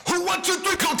1, 2,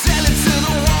 3, go tell it to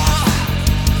the wall.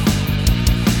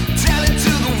 Tell it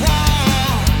to the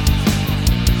wall.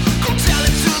 Go tell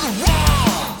it to the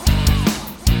wall.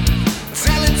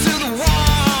 Tell it to the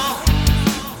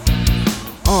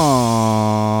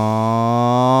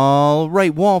wall. All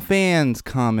right, Wall fans,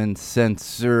 Common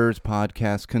Sensors,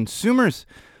 podcast consumers,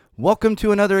 welcome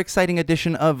to another exciting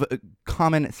edition of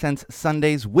Common Sense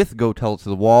Sundays with Go Tell It to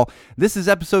the Wall. This is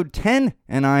episode 10,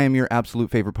 and I am your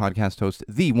absolute favorite podcast host,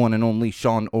 the one and only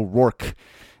Sean O'Rourke.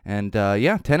 And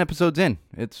 10 episodes in.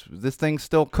 This thing's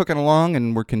still cooking along,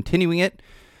 and we're continuing it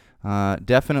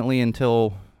definitely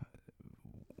until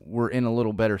we're in a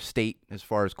little better state as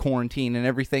far as quarantine and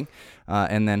everything.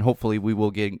 And then hopefully we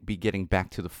will be getting back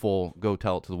to the full Go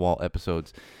Tell It to the Wall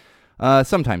episodes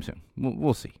sometime soon.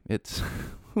 We'll see. It's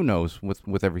who knows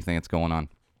with everything that's going on.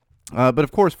 But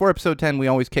of course, for episode 10, we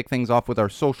always kick things off with our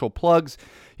social plugs.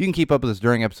 You can keep up with us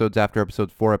during episodes, after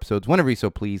episodes, for episodes, whenever you so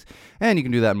please. And you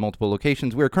can do that in multiple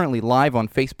locations. We are currently live on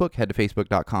Facebook. Head to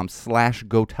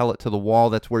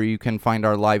facebook.com/GoTellItToTheWall. That's where you can find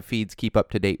our live feeds, keep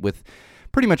up to date with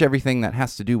pretty much everything that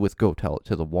has to do with Go Tell It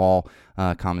to the Wall,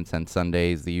 Common Sense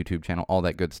Sundays, the YouTube channel, all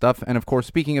that good stuff. And of course,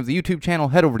 speaking of the YouTube channel,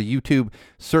 head over to YouTube,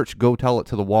 search Go Tell It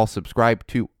to the Wall, subscribe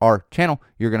to our channel.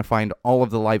 You're going to find all of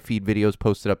the live feed videos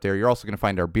posted up there. You're also going to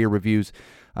find our beer reviews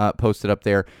posted up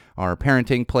there, our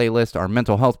parenting playlist, our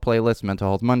mental health playlist, Mental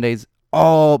Health Mondays.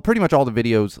 Pretty much all the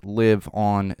videos live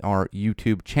on our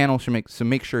YouTube channel, so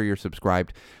make sure you're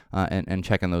subscribed and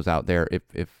checking those out there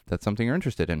if that's something you're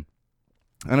interested in.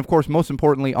 And of course, most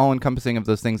importantly, all-encompassing of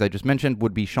those things I just mentioned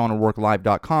would be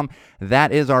SeanO'RourkeLive.com.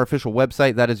 That is our official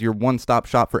website. That is your one-stop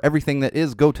shop for everything that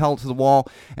is Go Tell It to the Wall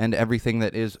and everything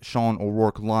that is Sean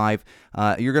O'Rourke Live.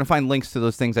 You're going to find links to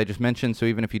those things I just mentioned, so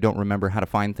even if you don't remember how to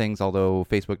find things, although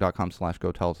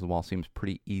Facebook.com/GoTellItToTheWall seems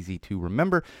pretty easy to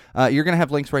remember, you're going to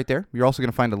have links right there. You're also going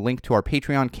to find a link to our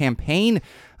Patreon campaign.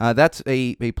 That's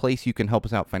a place you can help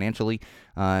us out financially.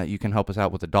 You can help us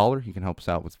out with $1. You can help us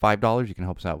out with $5. You can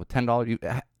help us out with $10.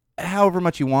 However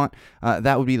much you want,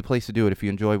 that would be the place to do it if you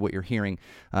enjoy what you're hearing.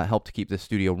 Help to keep this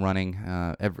studio running.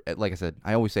 Like I said,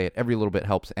 I always say it, every little bit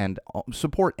helps. And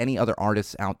support any other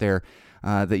artists out there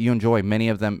that you enjoy. Many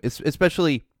of them,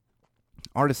 especially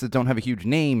artists that don't have a huge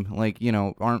name, like,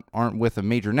 aren't with a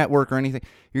major network or anything.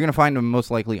 You're going to find them most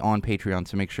likely on Patreon,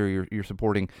 so make sure you're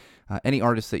supporting any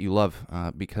artists that you love,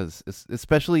 because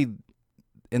especially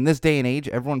in this day and age,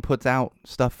 everyone puts out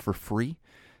stuff for free.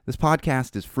 This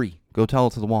podcast is free. Go Tell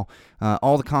It to the Wall.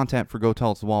 All the content for Go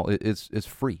Tell It to the Wall is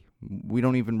free. We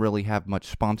don't even really have much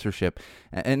sponsorship.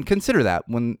 And consider that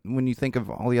when you think of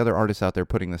all the other artists out there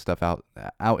putting this stuff out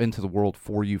into the world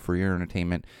for you, for your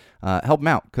entertainment. Help them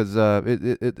out, because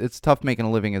it's tough making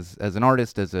a living as an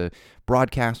artist, as a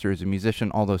broadcaster, as a musician,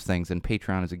 all those things. And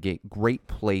Patreon is a great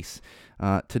place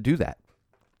to do that.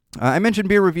 I mentioned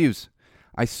beer reviews.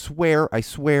 I swear,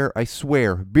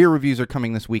 beer reviews are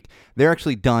coming this week. They're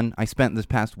actually done. I spent this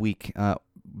past week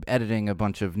editing a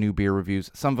bunch of new beer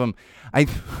reviews. Some of them,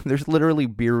 there's literally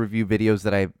beer review videos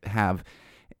that I have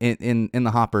in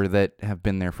the hopper that have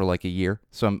been there for like a year.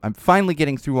 So I'm finally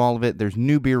getting through all of it. There's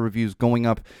new beer reviews going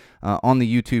up on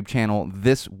the YouTube channel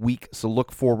this week, so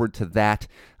look forward to that,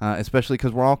 especially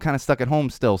because we're all kind of stuck at home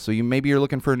still. So maybe you're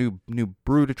looking for a new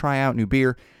brew to try out, new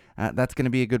beer. That's going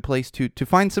to be a good place to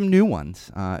find some new ones,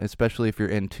 especially if you're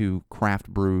into craft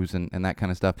brews and that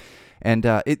kind of stuff. And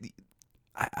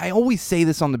I always say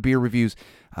this on the beer reviews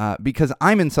because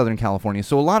I'm in Southern California,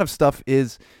 so a lot of stuff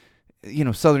is,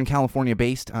 Southern California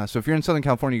based. So if you're in Southern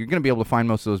California, you're going to be able to find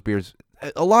most of those beers.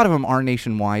 A lot of them are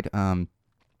nationwide, but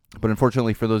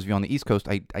unfortunately for those of you on the East Coast,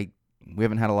 we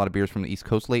haven't had a lot of beers from the East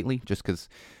Coast lately, just because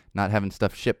not having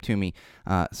stuff shipped to me.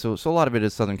 So a lot of it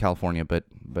is Southern California, but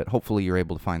hopefully you're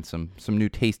able to find some new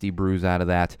tasty brews out of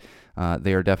that.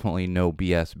 They are definitely no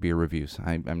BS beer reviews.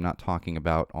 I'm not talking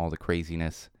about all the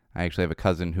craziness. I actually have a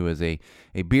cousin who is a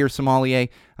beer sommelier.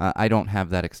 I don't have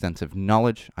that extensive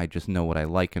knowledge. I just know what I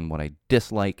like and what I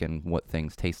dislike and what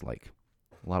things taste like.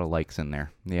 A lot of likes in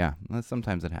there. Yeah,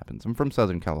 sometimes it happens. I'm from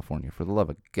Southern California. For the love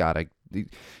of God,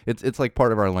 it's like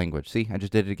part of our language. See, I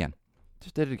just did it again.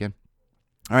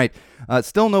 All right,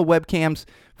 still no webcams.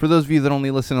 For those of you that only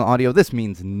listen to audio, this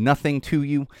means nothing to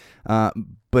you,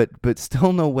 but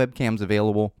still no webcams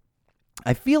available.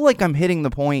 I feel like I'm hitting the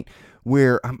point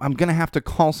where I'm going to have to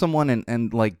call someone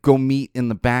and like go meet in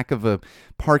the back of a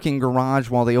parking garage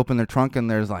while they open their trunk, and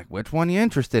there's like, which one are you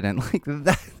interested in? Like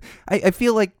that, I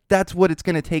feel like that's what it's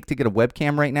going to take to get a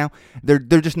webcam right now. They're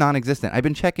just non-existent. I've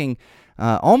been checking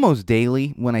almost daily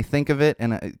when I think of it,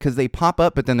 and because they pop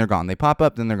up, but then they're gone. They pop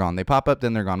up, then they're gone. They pop up,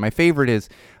 then they're gone. My favorite is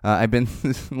I've been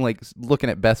like looking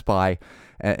at Best Buy,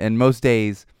 and most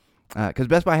days because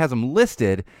Best Buy has them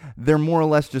listed, they're more or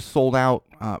less just sold out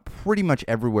pretty much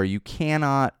everywhere. You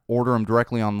cannot order them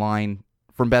directly online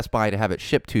from Best Buy to have it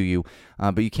shipped to you,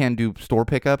 but you can do store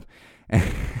pickup.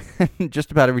 And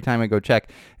just about every time I go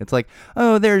check, it's like,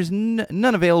 oh, there's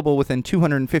none available within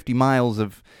 250 miles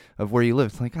of where you live.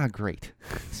 It's like, great.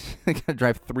 I got to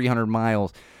drive 300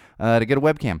 miles to get a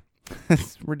webcam.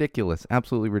 It's ridiculous,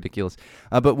 absolutely ridiculous.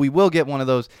 But we will get one of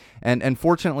those, and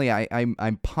fortunately,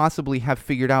 I possibly have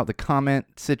figured out the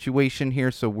comment situation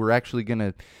here, so we're actually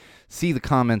gonna see the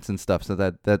comments and stuff, so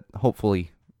that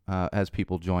hopefully, as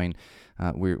people join,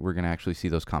 we're gonna actually see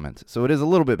those comments. So it is a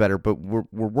little bit better, but we're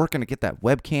working to get that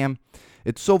webcam.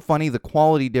 It's so funny, the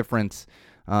quality difference.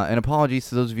 And apologies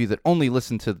to those of you that only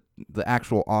listen to the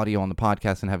actual audio on the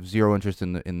podcast and have zero interest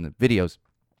in the videos.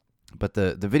 But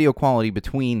the video quality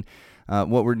between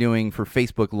what we're doing for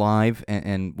Facebook Live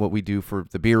and what we do for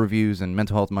the beer reviews and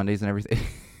Mental Health Mondays and everything,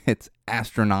 it's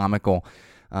astronomical,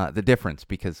 the difference,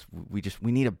 because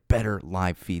we need a better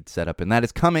live feed setup. And that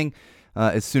is coming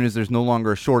as soon as there's no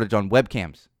longer a shortage on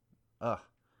webcams. That's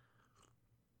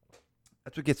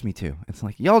what gets me too. It's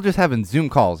like, y'all just having Zoom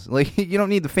calls. Like, you don't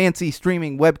need the fancy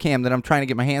streaming webcam that I'm trying to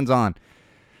get my hands on.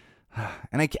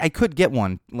 And I could get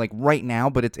one like right now,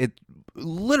 but it's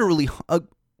literally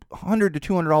 $100 to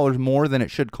 $200 more than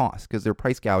it should cost, because they're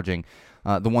price gouging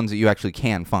the ones that you actually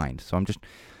can find. So I'm just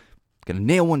gonna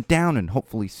nail one down, and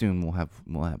hopefully soon we'll have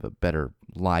a better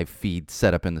live feed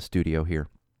set up in the studio here.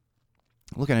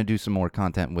 Looking to do some more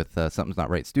content with Something's Not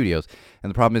Right Studios, and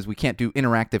the problem is we can't do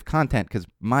interactive content because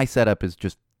my setup is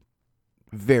just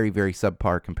very, very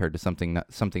subpar compared to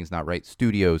Something's Not Right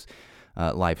Studios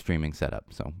live streaming setup.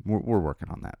 So we're working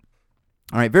on that.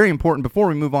 All right, very important. Before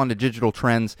we move on to digital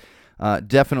trends,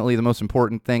 definitely the most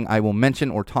important thing I will mention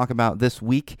or talk about this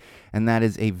week, and that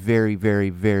is a very, very,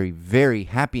 very, very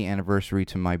happy anniversary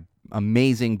to my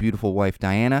amazing, beautiful wife,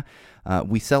 Diana.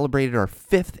 We celebrated our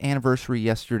 5th anniversary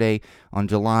yesterday on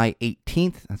July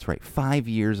 18th. That's right, 5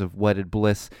 years of wedded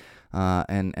bliss,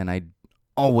 and I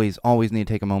always need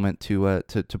to take a moment to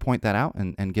point that out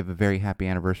and give a very happy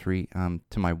anniversary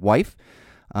to my wife.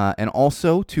 And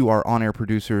also to our on-air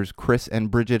producers, Chris and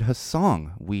Bridget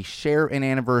Hassong. We share an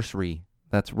anniversary.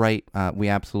 That's right. We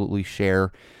absolutely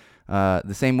share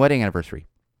the same wedding anniversary.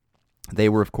 They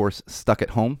were, of course, stuck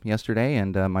at home yesterday,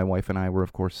 and my wife and I were,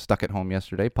 of course, stuck at home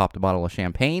yesterday, popped a bottle of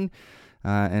champagne,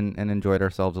 and enjoyed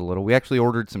ourselves a little. We actually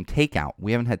ordered some takeout.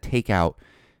 We haven't had takeout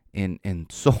in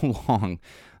so long.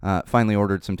 Finally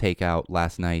ordered some takeout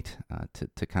last night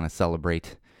to kind of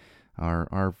celebrate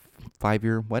our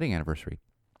 5-year wedding anniversary.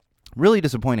 Really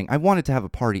disappointing. I wanted to have a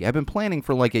party. I've been planning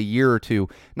for like a year or two,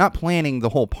 not planning the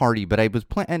whole party, but I was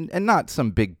and not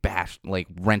some big bash, like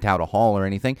rent out a hall or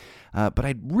anything, but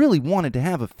I really wanted to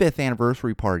have a 5th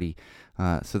anniversary party,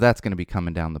 so that's going to be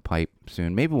coming down the pipe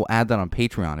soon. Maybe we'll add that on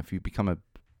Patreon. If you become a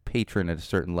patron at a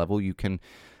certain level, you can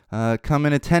come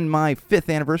and attend my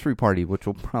 5th anniversary party, which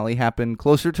will probably happen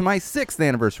closer to my 6th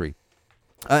anniversary.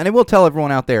 And I will tell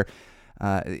everyone out there,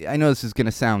 I know this is going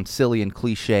to sound silly and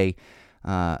cliche.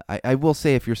 I will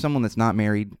say, if you're someone that's not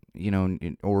married,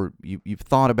 or you've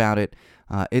thought about it,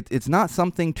 it's not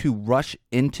something to rush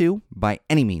into by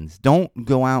any means. Don't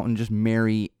go out and just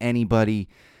marry anybody,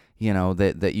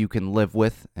 that you can live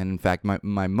with. And in fact,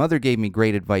 my mother gave me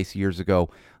great advice years ago,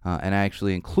 and I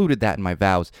actually included that in my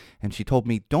vows. And she told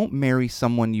me, don't marry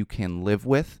someone you can live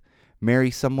with, marry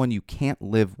someone you can't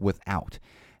live without.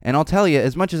 And I'll tell you,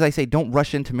 as much as I say don't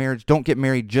rush into marriage, don't get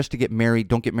married just to get married,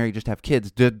 don't get married just to have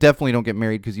kids, definitely don't get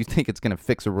married because you think it's going to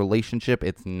fix a relationship.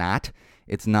 It's not.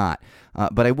 It's not.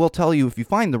 But I will tell you, if you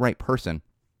find the right person,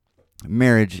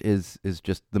 marriage is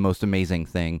just the most amazing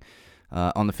thing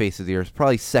on the face of the earth,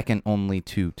 probably second only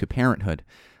to parenthood.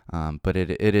 But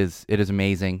it is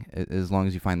amazing as long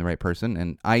as you find the right person.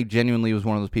 And I genuinely was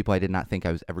one of those people, I did not think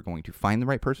I was ever going to find the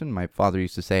right person. My father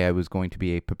used to say I was going to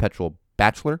be a perpetual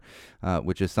bachelor,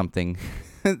 which is something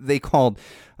they called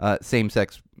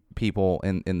same-sex people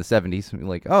in the 70s.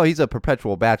 Like, oh, he's a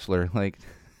perpetual bachelor. Like,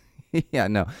 yeah,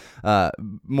 no.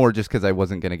 More just because I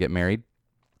wasn't going to get married.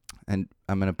 And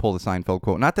I'm going to pull the Seinfeld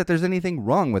quote. Not that there's anything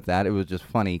wrong with that. It was just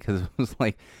funny because it was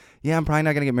like, yeah, I'm probably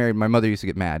not going to get married. My mother used to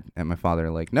get mad at my father.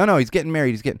 Like, no, he's getting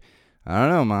married. I don't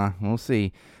know, Ma. We'll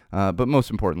see. But most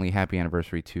importantly, happy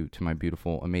anniversary to my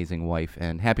beautiful, amazing wife.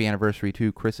 And happy anniversary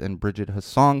to Chris and Bridget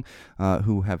Hassong,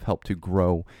 who have helped to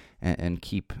grow and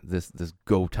keep this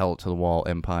Go Tell It to the Wall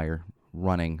empire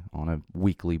running on a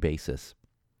weekly basis.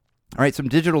 All right, some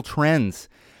digital trends.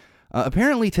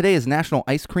 Apparently today is National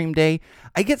Ice Cream Day.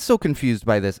 I get so confused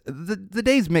by this. The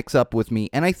days mix up with me,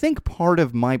 and I think part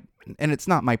of my and it's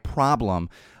not my problem.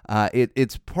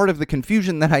 It's part of the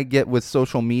confusion that I get with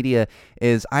social media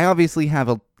is I obviously have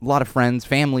a lot of friends,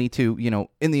 family too,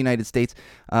 in the United States.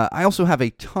 I also have a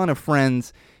ton of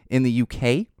friends in the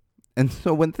UK. And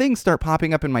so when things start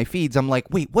popping up in my feeds, I'm like,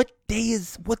 wait,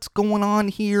 what's going on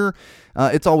here?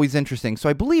 It's always interesting. So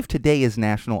I believe today is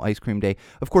National Ice Cream Day.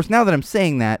 Of course, now that I'm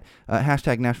saying that,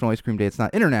 hashtag National Ice Cream Day, it's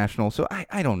not international. So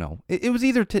I don't know. It was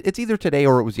it's either today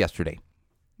or it was yesterday.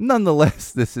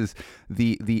 Nonetheless, this is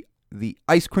the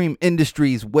ice cream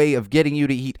industry's way of getting you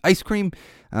to eat ice cream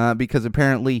because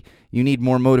apparently you need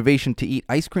more motivation to eat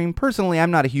ice cream. Personally,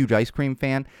 I'm not a huge ice cream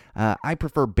fan. I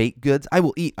prefer baked goods. I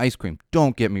will eat ice cream.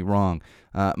 Don't get me wrong.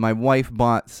 My wife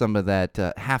bought some of that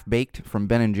half-baked from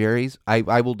Ben & Jerry's.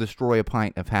 I will destroy a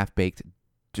pint of half-baked.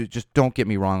 Just don't get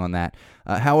me wrong on that.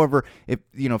 However,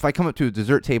 if I come up to a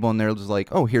dessert table and they're just like,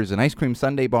 oh, here's an ice cream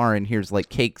sundae bar and here's like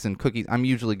cakes and cookies, I'm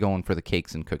usually going for the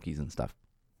cakes and cookies and stuff.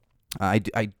 I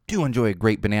do enjoy a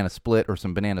great banana split or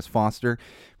some bananas Foster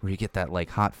where you get that like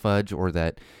hot fudge or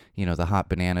that, the hot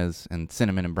bananas and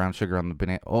cinnamon and brown sugar on the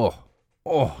banana.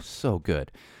 Oh, so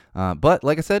good. But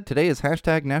like I said, today is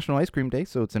hashtag National Ice Cream Day,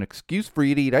 so it's an excuse for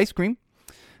you to eat ice cream.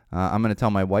 I'm going to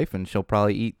tell my wife, and she'll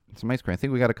probably eat some ice cream. I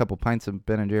think we got a couple pints of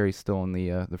Ben & Jerry's still in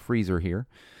the freezer here.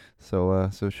 So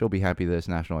she'll be happy that it's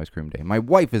National Ice Cream Day. My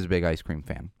wife is a big ice cream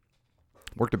fan.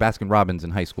 Worked at Baskin-Robbins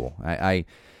in high school.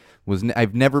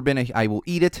 I've never been I will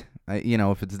eat it,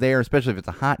 if it's there, especially if it's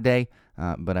a hot day,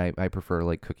 but I prefer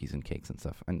like cookies and cakes and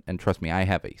stuff. And trust me, I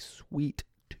have a sweet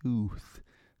tooth.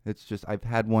 It's just, I've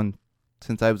had one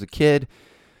since I was a kid.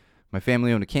 My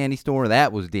family owned a candy store.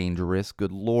 That was dangerous.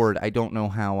 Good Lord. I don't know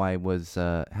how I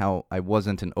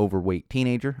wasn't an overweight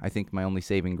teenager. I think my only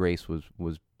saving grace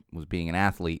was being an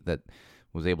athlete that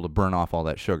was able to burn off all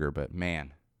that sugar. But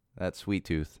man, that sweet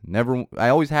tooth, I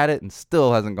always had it and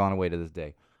still hasn't gone away to this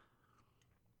day.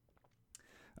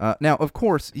 Now, of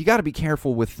course, you got to be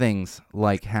careful with things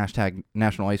like hashtag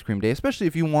National Ice Cream Day, especially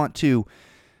if you want to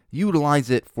utilize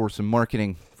it for some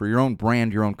marketing for your own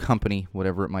brand, your own company,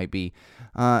 whatever it might be.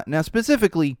 Now,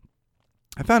 specifically,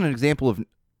 I found an example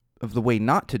of the way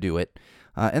not to do it,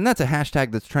 and that's a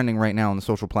hashtag that's trending right now on the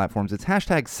social platforms. It's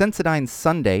hashtag Sensodyne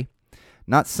Sunday,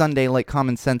 not Sunday like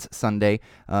Common Sense Sunday,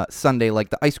 Sunday like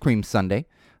the ice cream sundae.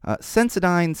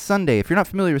 Sensodyne Sunday. If you're not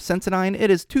familiar with Sensodyne, it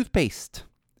is toothpaste.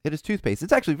 It is toothpaste.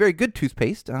 It's actually very good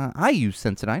toothpaste. I use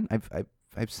Sensodyne. I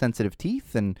have sensitive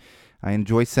teeth, and I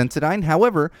enjoy Sensodyne.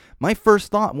 However, my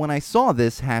first thought when I saw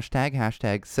this hashtag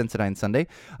Sensodyne Sunday,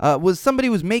 was somebody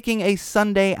was making a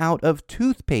sundae out of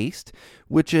toothpaste,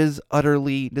 which is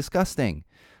utterly disgusting.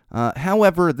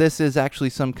 However, this is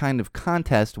actually some kind of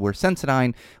contest where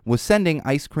Sensodyne was sending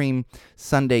ice cream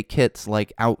sundae kits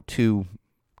like out to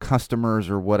customers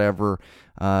or whatever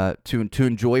to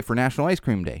enjoy for National Ice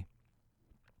Cream Day.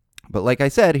 But like I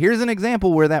said, here's an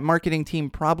example where that marketing team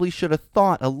probably should have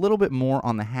thought a little bit more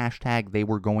on the hashtag they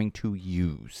were going to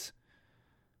use.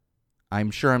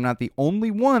 I'm sure I'm not the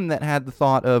only one that had the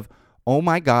thought of, oh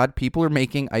my God, people are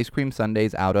making ice cream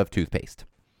sundaes out of toothpaste.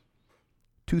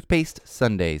 Toothpaste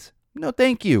sundaes. No,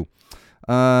 thank you.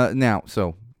 Now,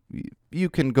 so you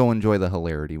can go enjoy the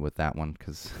hilarity with that one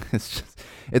because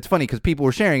it's funny because people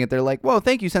were sharing it. They're like, whoa,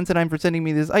 thank you, Sensodyne, for sending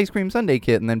me this ice cream sundae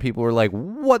kit. And then people were like,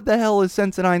 what the hell is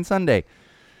Sensodyne Sunday?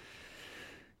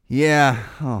 Yeah.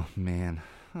 Oh, man.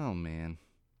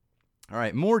 All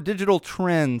right. More digital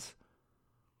trends.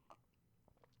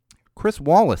 Chris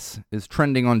Wallace is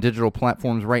trending on digital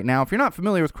platforms right now. If you're not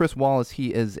familiar with Chris Wallace,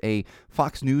 he is a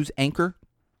Fox News anchor.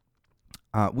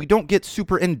 We don't get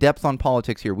super in-depth on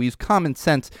politics here. We use common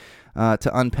sense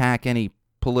to unpack any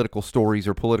political stories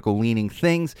or political leaning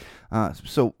things.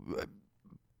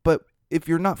 But if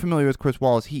you're not familiar with Chris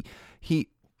Wallace, he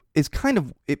is kind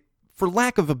of, for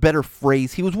lack of a better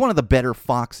phrase, he was one of the better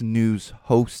Fox News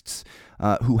hosts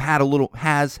who had in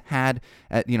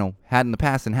the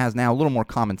past and has now a little more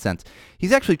common sense.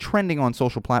 He's actually trending on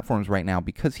social platforms right now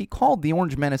because he called the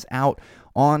Orange Menace out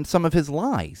on some of his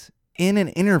lies in an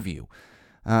interview.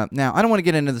 Now, I don't want to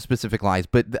get into the specific lies,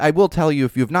 but I will tell you,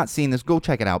 if you have not seen this, go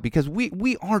check it out, because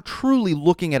we are truly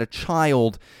looking at a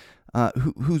child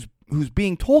who's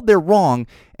being told they're wrong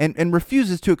and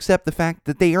refuses to accept the fact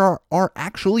that they are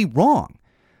actually wrong.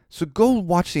 So go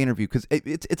watch the interview, because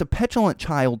it's a petulant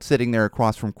child sitting there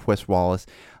across from Chris Wallace.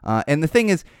 And the thing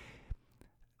is,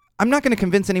 I'm not going to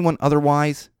convince anyone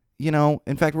otherwise. In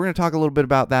fact, we're going to talk a little bit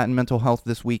about that in mental health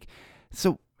this week.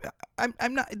 So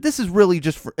I'm not. This is really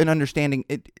just for an understanding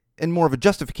and more of a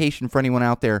justification for anyone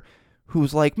out there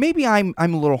who's like, maybe I'm a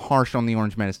little harsh on the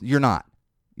Orange Menace. You're not.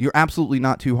 You're absolutely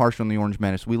not too harsh on the Orange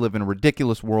Menace. We live in a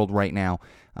ridiculous world right now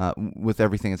with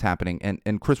everything that's happening.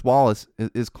 And Chris Wallace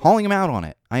is calling him out on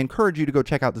it. I encourage you to go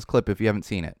check out this clip if you haven't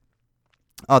seen it.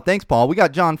 Thanks, Paul. We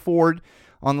got John Ford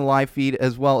on the live feed,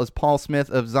 as well as Paul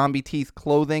Smith of Zombie Teeth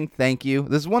Clothing. Thank you.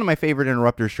 This is one of my favorite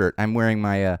Interrupter shirt. I'm wearing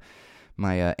my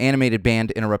animated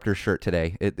band Interrupter shirt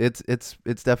today. It's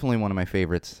definitely one of my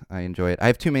favorites. I enjoy it. I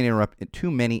have too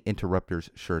many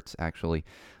Interrupters shirts, actually.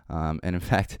 And in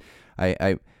fact,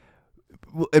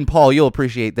 and Paul, you'll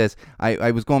appreciate this.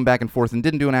 I was going back and forth and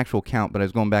didn't do an actual count, but I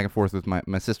was going back and forth with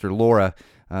my sister Laura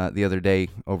the other day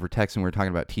over text, and we were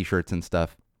talking about T-shirts and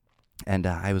stuff. And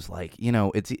I was like,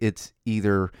 it's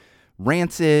either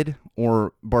Rancid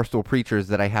or Barstool Preachers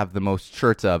that I have the most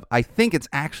shirts of. I think it's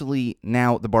actually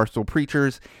now the Barstool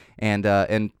Preachers. And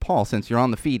Paul, since you're on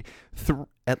the feed,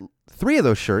 three of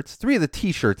those shirts, 3 of the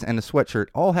T-shirts and a sweatshirt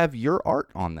all have your art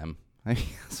on them.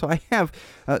 So I have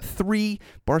 3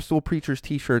 Barstool Preachers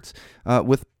T-shirts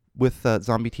with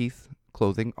Zombie Teeth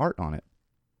Clothing art on it.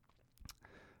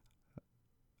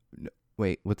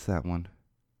 Wait, what's that one?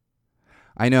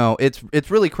 I know it's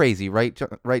really crazy, right?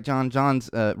 Right, John. John's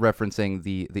referencing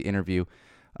the interview.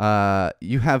 Paul.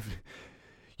 You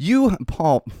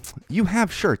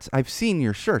have shirts. I've seen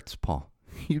your shirts, Paul.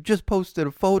 You just posted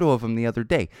a photo of them the other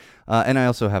day, and I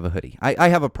also have a hoodie. I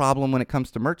have a problem when it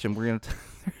comes to merch, and we're gonna.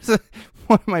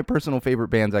 One of my personal favorite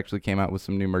bands actually came out with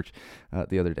some new merch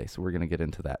the other day, so we're gonna get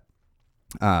into that.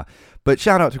 But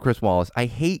shout out to Chris Wallace. I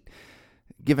hate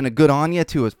giving a good on you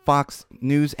to a Fox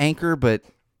News anchor, but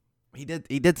he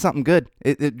did something good.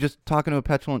 It just talking to a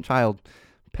petulant child.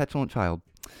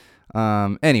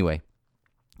 Anyway,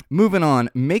 moving on.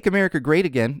 Make America Great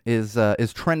Again is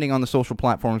trending on the social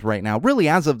platforms right now. Really,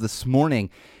 as of this morning.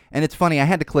 And it's funny. I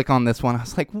had to click on this one. I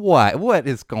was like, what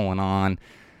is going on?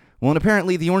 Well, and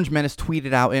apparently the Orange Menace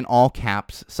tweeted out in all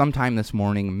caps sometime this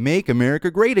morning, "Make America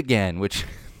Great Again," which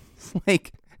is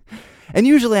like. And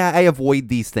usually I avoid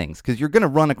these things because you're going to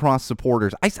run across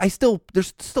supporters.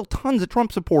 There's still tons of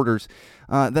Trump supporters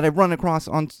that I run across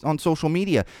on social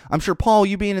media. I'm sure, Paul,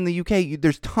 you being in the UK,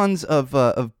 there's tons of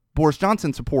Boris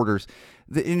Johnson supporters.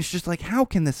 And it's just like, how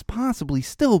can this possibly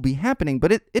still be happening?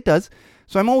 But it does.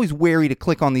 So I'm always wary to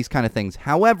click on these kind of things.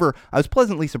 However, I was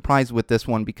pleasantly surprised with this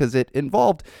one because it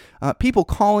involved people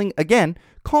calling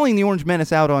the Orange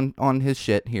Menace out on his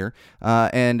shit here,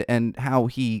 and how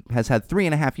he has had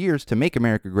 3.5 years to make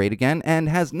America great again and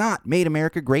has not made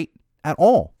America great at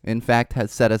all. In fact, has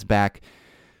set us back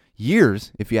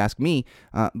years, if you ask me.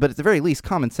 But at the very least,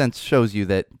 common sense shows you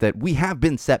that we have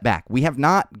been set back. We have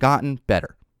not gotten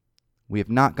better.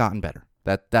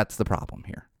 That's the problem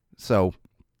here. So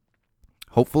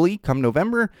hopefully, come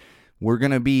November, we're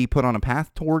going to be put on a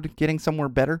path toward getting somewhere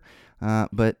better.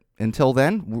 But until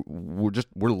then,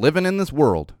 we're living in this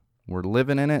world. We're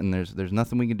living in it, and there's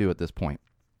nothing we can do at this point.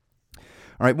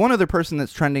 All right, one other person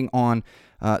that's trending on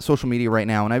social media right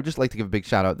now, and I'd just like to give a big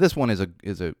shout out. This one is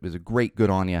a great good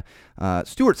on you.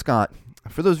 Stuart Scott.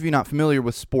 For those of you not familiar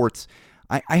with sports,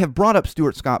 I have brought up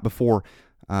Stuart Scott before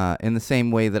in the same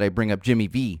way that I bring up Jimmy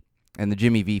V and the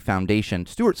Jimmy V Foundation.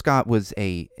 Stuart Scott was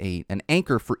an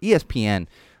anchor for ESPN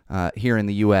here in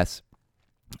the U.S.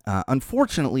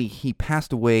 Unfortunately, he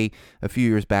passed away a few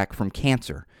years back from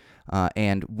cancer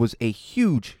and was a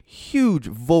huge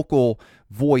vocal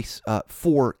voice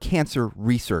for cancer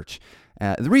research.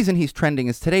 The reason he's trending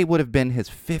is today would have been his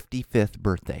 55th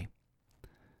birthday.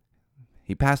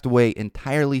 He passed away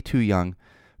entirely too young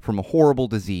from a horrible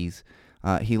disease.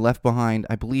 He left behind,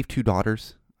 I believe, 2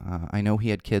 daughters. I know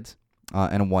he had kids.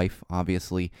 And a wife,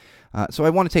 obviously. So I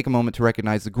want to take a moment to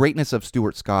recognize the greatness of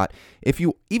Stuart Scott.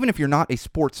 Even if you're not a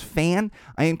sports fan,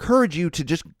 I encourage you to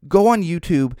just go on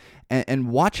YouTube and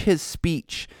watch his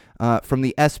speech from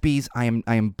the ESPYs. I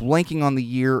am blanking on the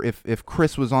year. If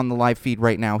Chris was on the live feed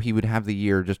right now, he would have the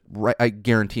year just right, I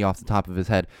guarantee, off the top of his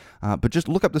head. But just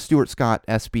look up the Stuart Scott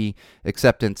ESPY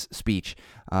acceptance speech,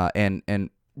 and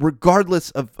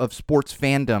regardless of sports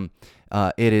fandom,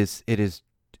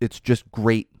 it's just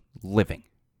great living.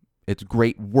 It's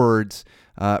great words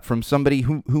from somebody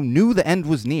who knew the end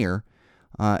was near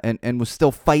and was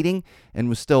still fighting, and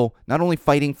was still not only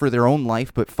fighting for their own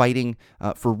life, but fighting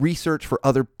for research for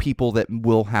other people that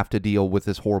will have to deal with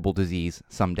this horrible disease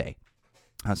someday.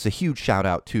 It's a huge shout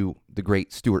out to the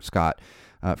great Stuart Scott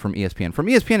from ESPN. From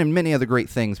ESPN and many other great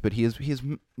things, but he is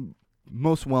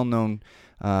most well known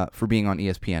for being on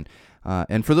ESPN.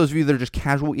 And for those of you that are just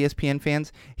casual ESPN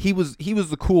fans, he was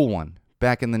the cool one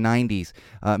back in the 90s,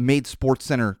 made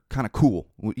SportsCenter kind of cool,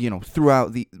 threw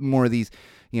out more of these,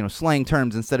 slang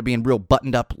terms instead of being real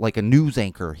buttoned up like a news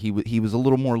anchor. He was a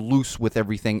little more loose with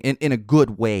everything in a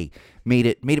good way, made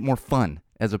it more fun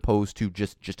as opposed to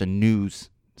just a news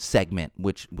segment,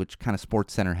 which kind of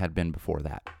Sports Center had been before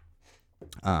that.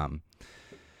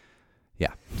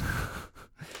 Yeah.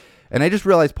 And I just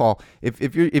realized, Paul,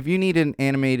 if you need an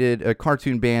animated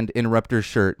cartoon band Interrupters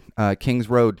shirt, Kings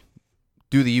Road,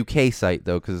 do the UK site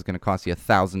though, because it's going to cost you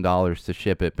 $1,000 to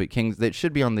ship it. But that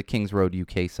should be on the Kings Road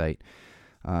UK site,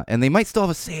 and they might still have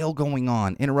a sale going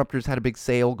on. Interrupters had a big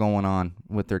sale going on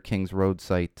with their Kings Road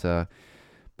site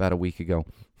about a week ago.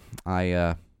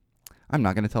 I'm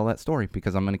not going to tell that story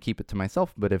because I'm going to keep it to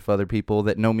myself. But if other people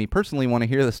that know me personally want to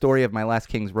hear the story of my last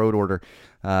Kings Road order,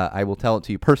 I will tell it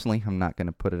to you personally. I'm not going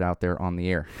to put it out there on the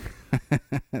air.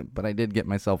 But I did get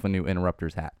myself a new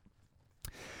Interrupters hat.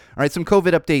 All right, some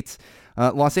COVID updates.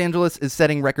 Los Angeles is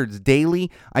setting records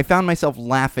daily. I found myself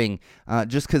laughing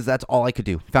just because that's all I could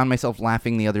do. Found myself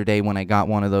laughing the other day when I got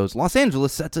one of those. Los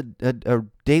Angeles sets a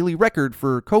daily record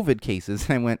for COVID cases.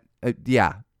 And I went,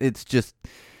 yeah, it's just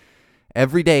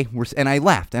every day. And I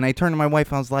laughed. And I turned to my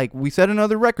wife. I was like, we set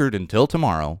another record until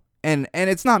tomorrow. And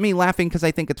it's not me laughing because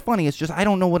I think it's funny. It's just I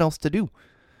don't know what else to do.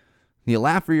 You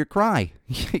laugh or you cry,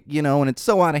 and it's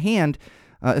so out of hand.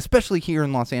 Especially here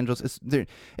in Los Angeles,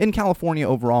 in California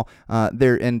overall.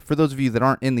 And for those of you that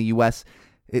aren't in the U.S.,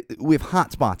 we have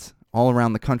hot spots all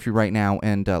around the country right now.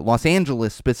 And Los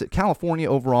Angeles, California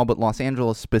overall, but Los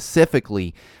Angeles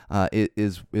specifically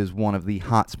is one of the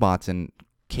hot spots, and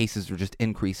cases are just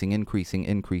increasing.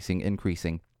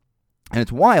 And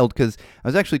it's wild because I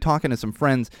was actually talking to some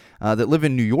friends that live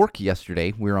in New York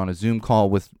yesterday. We were on a Zoom call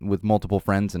with multiple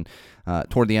friends, and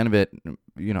toward the end of it,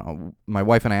 my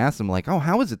wife and I asked them, like, oh,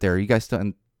 how is it there? Are you guys still?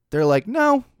 And they're like,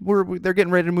 no, they're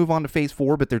getting ready to move on to phase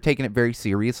 4, but they're taking it very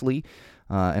seriously.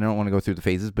 And I don't want to go through the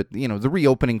phases, but, the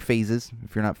reopening phases,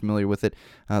 if you're not familiar with it,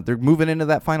 they're moving into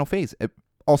that final phase.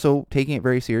 Also taking it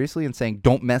very seriously and saying,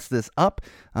 don't mess this up.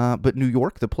 But New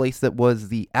York, the place that was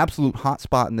the absolute hot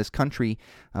spot in this country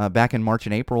back in March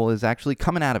and April, is actually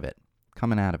coming out of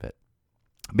it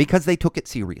because they took it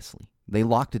seriously. They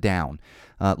locked it down.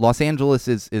 Los Angeles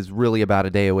is really about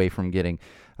a day away from getting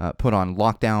put on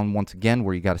lockdown once again,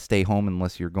 where you got to stay home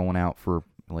unless you're going out for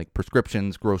like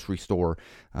prescriptions, grocery store,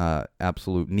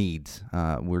 absolute needs.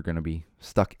 We're going to be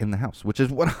stuck in the house, which is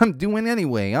what I'm doing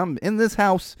anyway. I'm in this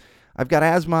house. I've got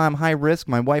asthma. I'm high risk.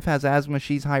 My wife has asthma.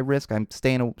 She's high risk. I'm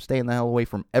staying the hell away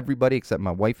from everybody except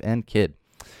my wife and kid.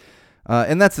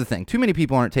 And that's the thing. Too many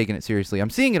people aren't taking it seriously. I'm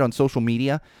seeing it on social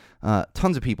media.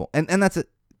 Tons of people. And that's it.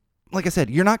 Like I said,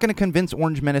 you're not going to convince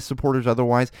Orange Menace supporters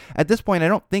otherwise. At this point, I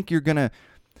don't think you're going to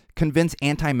convince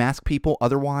anti-mask people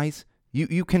otherwise.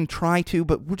 You can try to,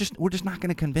 but we're just not going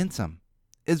to convince them.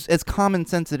 As common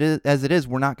sense as it is,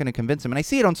 we're not going to convince them. And I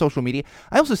see it on social media.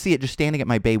 I also see it just standing at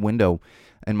my bay window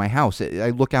in my house. I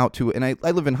look out to, and I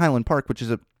live in Highland Park, which is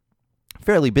a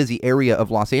fairly busy area of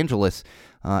Los Angeles.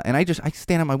 And I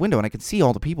stand at my window and I can see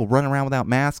all the people running around without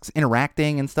masks,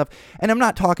 interacting and stuff. And I'm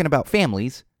not talking about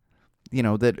families,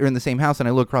 that are in the same house, and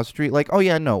I look across the street like, oh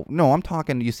yeah, no, I'm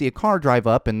talking, you see a car drive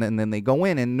up and then they go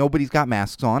in and nobody's got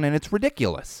masks on, and it's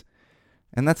ridiculous.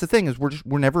 And that's the thing, is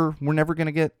we're never going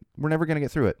to get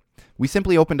through it. We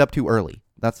simply opened up too early.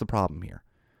 That's the problem here.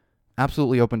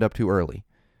 Absolutely opened up too early.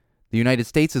 The United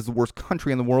States is the worst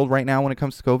country in the world right now when it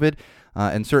comes to COVID.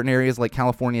 And certain areas like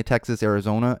California, Texas,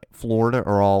 Arizona, Florida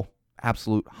are all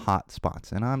absolute hot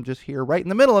spots. And I'm just here right in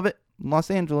the middle of it, in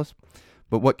Los Angeles.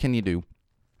 But what can you do?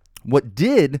 What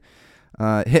did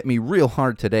hit me real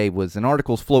hard today was an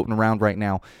article's floating around right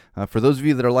now. For those of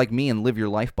you that are like me and live your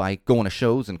life by going to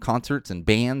shows and concerts and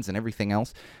bands and everything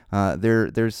else,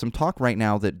 there's some talk right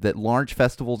now that large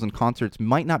festivals and concerts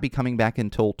might not be coming back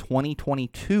until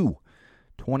 2022.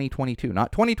 2022,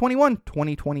 not 2021,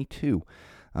 2022.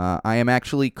 I am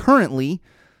actually currently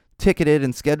ticketed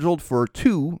and scheduled for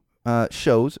 2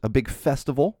 shows, a big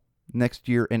festival next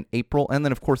year in April, and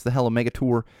then, of course, the Hella Mega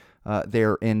Tour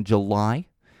there in July.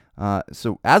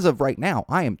 So as of right now,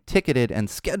 I am ticketed and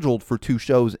scheduled for 2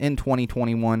 shows in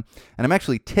 2021, and I'm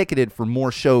actually ticketed for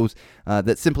more shows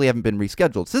that simply haven't been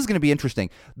rescheduled. So this is going to be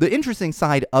interesting. The interesting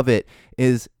side of it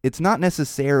is it's not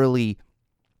necessarily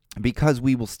because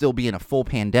we will still be in a full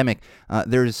pandemic.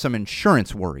 There's some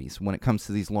insurance worries when it comes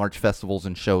to these large festivals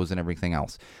and shows and everything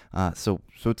else. So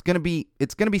it's going to be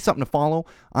something to follow.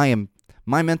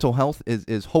 My mental health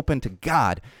is hoping to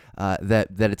God that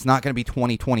it's not going to be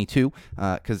 2022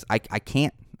 because I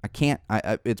can't.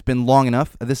 It's been long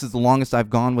enough. This is the longest I've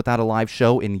gone without a live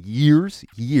show in years,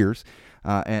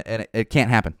 and it can't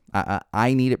happen.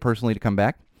 I need it personally to come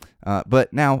back.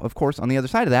 But now, of course, on the other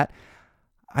side of that,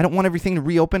 I don't want everything to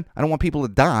reopen. I don't want people to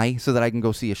die so that I can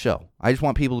go see a show. I just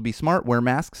want people to be smart, wear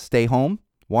masks, stay home,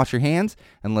 wash your hands,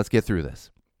 and let's get through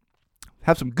this.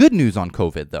 Have some good news on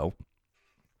COVID, though.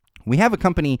 We have a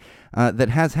company that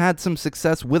has had some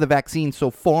success with a vaccine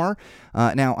so far.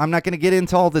 Now, I'm not going to get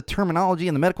into all the terminology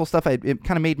and the medical stuff. It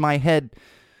kind of made my head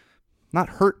not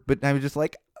hurt, but I was just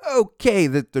like, okay,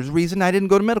 there's a reason I didn't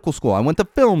go to medical school. I went to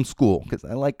film school because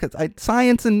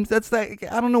science, and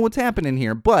I don't know what's happening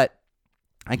here. But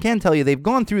I can tell you they've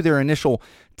gone through their initial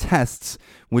tests,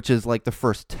 which is like the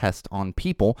first test on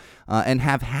people, and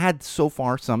have had so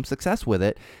far some success with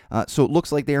it. So it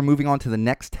looks like they are moving on to the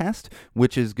next test,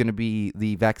 which is going to be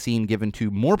the vaccine given to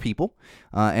more people.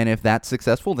 And if that's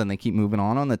successful, then they keep moving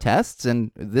on the tests. And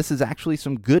this is actually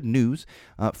some good news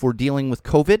for dealing with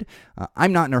COVID.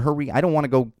 I'm not in a hurry. I don't want to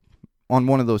go on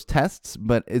one of those tests,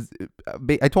 but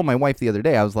I told my wife the other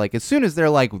day, I was like, as soon as they're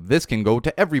like, this can go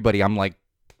to everybody, I'm like,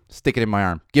 stick it in my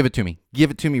arm. Give it to me.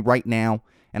 Give it to me right now.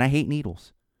 And I hate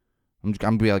needles. I'm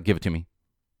going to be like, give it to me.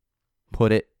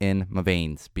 Put it in my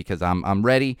veins because I'm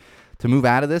ready to move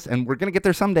out of this, and we're going to get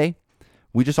there someday.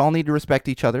 We just all need to respect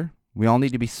each other. We all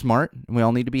need to be smart. We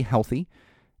all need to be healthy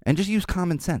and just use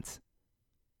common sense.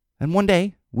 And one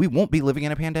day, we won't be living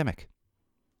in a pandemic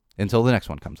until the next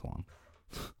one comes along.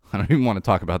 I don't even want to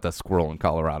talk about that squirrel in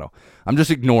Colorado. I'm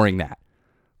just ignoring that.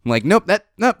 I'm like, nope,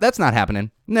 that's not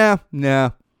happening. No.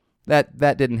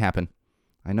 That didn't happen.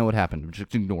 I know what happened. I'm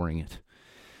just ignoring it.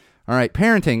 All right,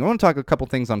 parenting. I want to talk a couple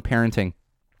things on parenting.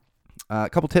 A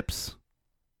couple tips.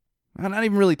 Not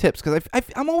even really tips, because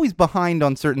I'm always behind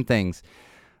on certain things.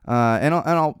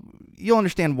 You'll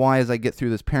understand why as I get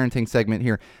through this parenting segment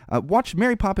here. Watched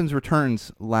Mary Poppins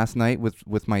Returns last night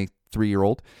with my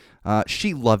 3-year-old.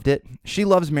 She loved it. She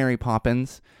loves Mary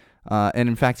Poppins. And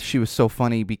in fact, she was so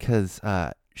funny because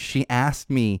she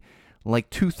asked me, like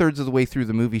 2/3 of the way through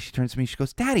the movie, she turns to me, she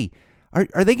goes, Daddy,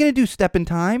 are they going to do Step in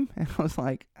Time? And I was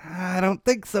like, I don't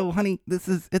think so, honey. It's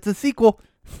a sequel,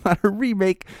 it's not a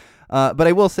remake. But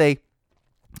I will say,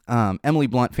 Emily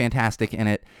Blunt, fantastic in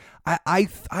it. I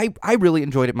really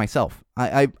enjoyed it myself.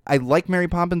 I like Mary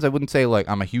Poppins. I wouldn't say like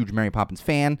I'm a huge Mary Poppins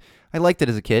fan. I liked it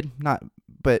as a kid,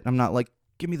 but I'm not like,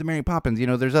 give me the Mary Poppins. You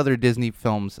know, there's other Disney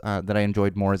films that I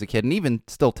enjoyed more as a kid, and even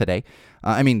still today.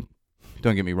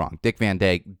 Don't get me wrong. Dick Van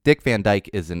Dyke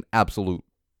is an absolute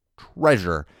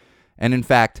treasure. And in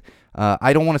fact,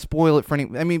 I don't want to spoil it for any.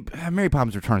 Mary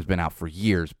Poppins Returns has been out for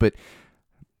years, but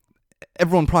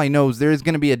everyone probably knows there is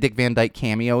going to be a Dick Van Dyke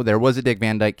cameo. There was a Dick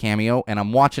Van Dyke cameo, and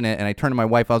I'm watching it, and I turned to my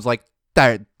wife. I was like,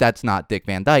 that's not Dick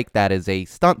Van Dyke. That is a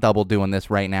stunt double doing this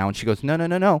right now. And she goes,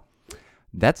 no.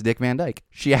 That's Dick Van Dyke.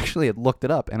 She actually had looked it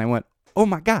up, and I went, oh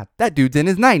my God, that dude's in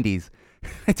his 90s.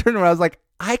 I turned around, I was like,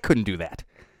 I couldn't do that.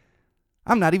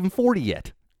 I'm not even 40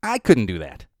 yet. I couldn't do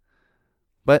that.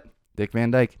 But Dick Van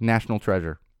Dyke, national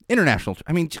treasure. International.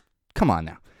 Come on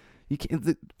now. You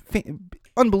can't,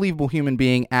 unbelievable human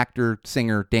being, actor,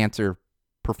 singer, dancer,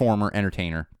 performer,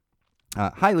 entertainer.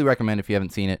 Highly recommend if you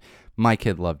haven't seen it. My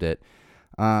kid loved it.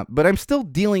 But I'm still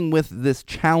dealing with this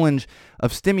challenge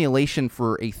of stimulation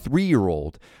for a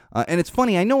 3-year-old. And it's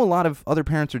funny, I know a lot of other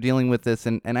parents are dealing with this,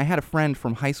 and I had a friend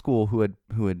from high school who had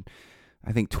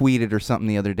I think tweeted or something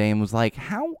the other day and was like,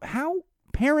 how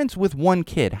parents with one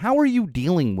kid, how are you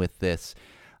dealing with this?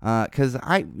 Because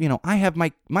I have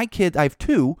my kid, I have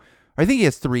 2, I think he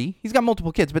has 3, he's got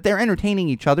multiple kids, but they're entertaining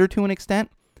each other to an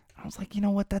extent. I was like, you know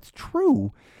what, that's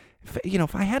true.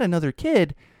 If I had another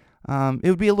kid, it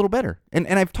would be a little better. And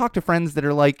I've talked to friends that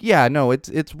are like, yeah, no,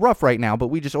 it's rough right now, but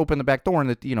we just open the back door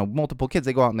and multiple kids,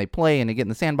 they go out and they play and they get in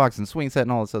the sandbox and swing set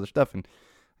and all this other stuff. And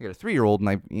I got a 3-year-old,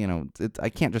 and I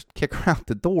can't just kick her out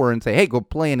the door and say, hey, go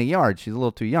play in the yard. She's a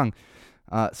little too young.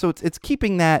 So it's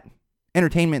keeping that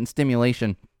entertainment and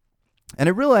stimulation. And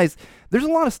I realize there's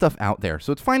a lot of stuff out there.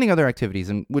 So it's finding other activities,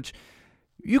 in which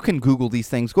you can Google these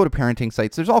things, go to parenting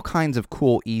sites. There's all kinds of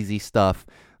cool, easy stuff.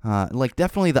 Like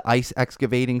definitely the ice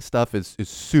excavating stuff is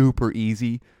super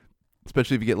easy,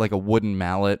 especially if you get like a wooden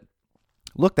mallet.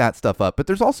 Look that stuff up. But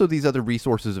there's also these other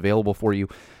resources available for you.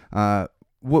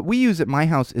 What we use at my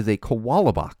house is a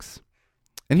koala box.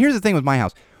 And here's the thing with my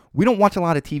house. We don't watch a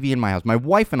lot of TV in my house. My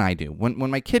wife and I do. When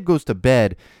my kid goes to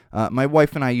bed, my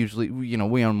wife and I usually,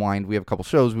 we unwind. We have a couple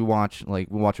shows we watch. Like,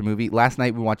 we watch a movie. Last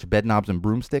night, we watched Bed Knobs and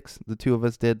Broomsticks. The two of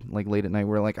us did, like, late at night.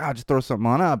 We were like, just throw something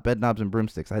on. Bed Knobs and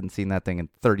Broomsticks. I hadn't seen that thing in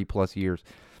 30-plus years.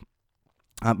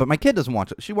 But my kid doesn't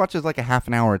watch it. She watches like a half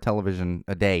an hour of television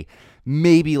a day,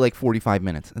 maybe like 45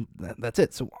 minutes. And that's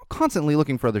it. So constantly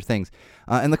looking for other things.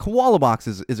 And the Koala Box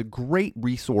is a great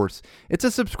resource. It's a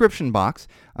subscription box.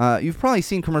 You've probably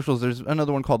seen commercials. There's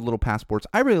another one called Little Passports.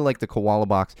 I really like the Koala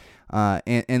Box.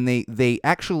 And they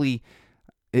actually...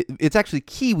 It's actually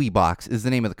Kiwi Box is the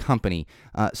name of the company.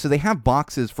 So they have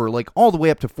boxes for like all the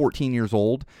way up to 14 years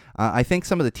old. I think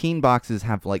some of the teen boxes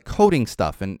have like coding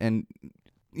stuff and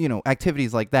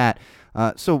activities like that.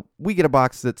 So we get a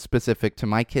box that's specific to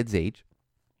my kid's age.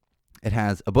 It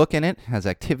has a book in it, has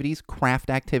activities,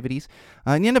 craft activities,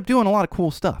 and you end up doing a lot of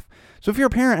cool stuff. So if you're a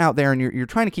parent out there and you're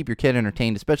trying to keep your kid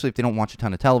entertained, especially if they don't watch a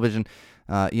ton of television,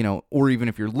 or even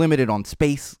if you're limited on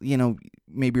space,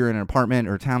 maybe you're in an apartment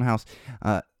or a townhouse,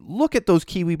 look at those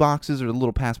Kiwi boxes or the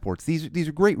little passports. These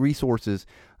are great resources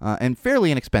and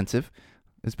fairly inexpensive,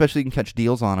 especially you can catch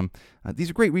deals on them.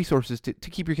 These are great resources to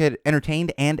keep your kid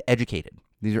entertained and educated.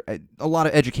 These are a lot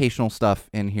of educational stuff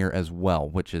in here as well,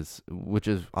 which is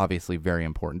obviously very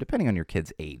important, depending on your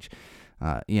kid's age.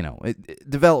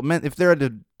 Development. If they're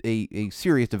at a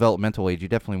serious developmental age, you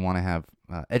definitely want to have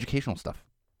educational stuff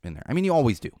in there. I mean, you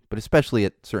always do, but especially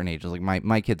at certain ages. Like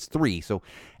my kid's 3, so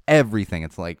everything.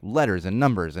 It's like letters and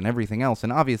numbers and everything else,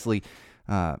 and obviously,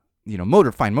 fine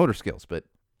motor skills, but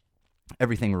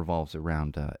everything revolves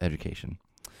around education.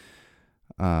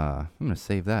 I'm gonna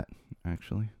save that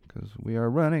actually, because we are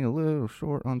running a little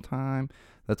short on time.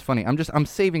 That's funny. I'm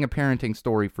saving a parenting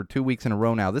story for 2 weeks in a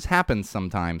row now. This happens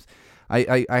sometimes.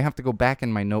 I have to go back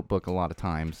in my notebook a lot of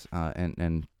times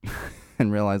and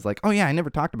and realize like, oh yeah, I never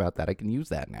talked about that. I can use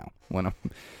that now when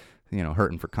I'm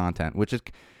hurting for content, which is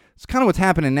it's kind of what's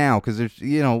happening now, because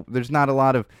there's not a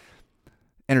lot of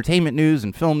entertainment news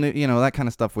and film news, that kind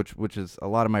of stuff, which is a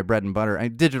lot of my bread and butter.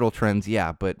 Digital trends,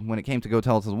 yeah, but when it came to Go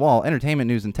Tell It to the Wall, entertainment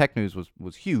news and tech news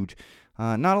was huge.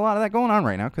 Not a lot of that going on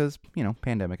right now because,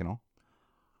 pandemic and all.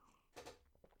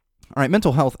 All right,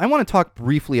 mental health. I want to talk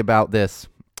briefly about this,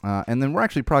 and then we're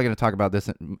actually probably going to talk about this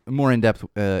more in depth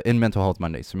in Mental Health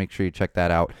Mondays, so make sure you check that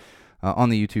out on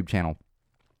the YouTube channel.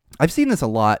 I've seen this a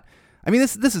lot. I mean,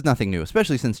 this is nothing new,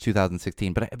 especially since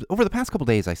 2016, but over the past couple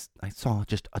days, I saw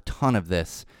just a ton of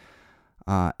this,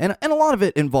 and a lot of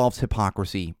it involves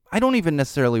hypocrisy. I don't even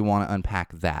necessarily want to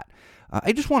unpack that.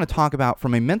 I just want to talk about,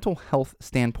 from a mental health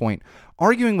standpoint,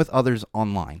 arguing with others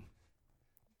online.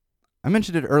 I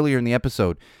mentioned it earlier in the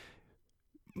episode.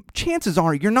 Chances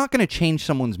are you're not going to change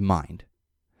someone's mind.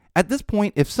 At this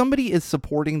point, if somebody is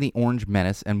supporting the Orange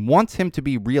Menace and wants him to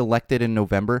be reelected in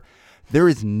November,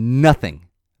 there's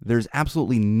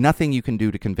absolutely nothing you can do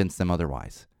to convince them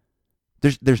otherwise.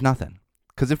 There's nothing.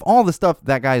 Because if all the stuff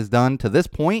that guy has done to this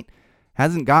point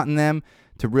hasn't gotten them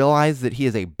to realize that he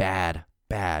is a bad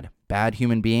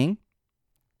human being,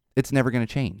 it's never going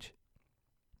to change.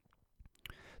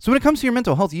 So when it comes to your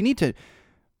mental health, you need to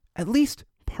at least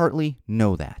partly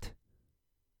know that.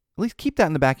 At least keep that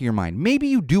in the back of your mind. Maybe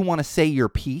you do want to say your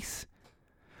piece,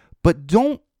 but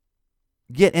don't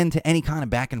get into any kind of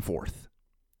back and forth.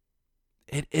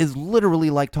 It is literally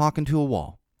like talking to a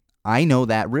wall. I know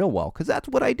that real well because that's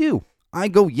what I do. I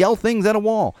go yell things at a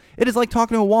wall. It is like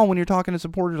talking to a wall when you're talking to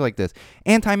supporters like this.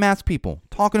 Anti-mask people,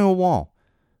 talking to a wall.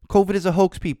 COVID is a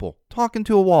hoax people, talking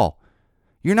to a wall.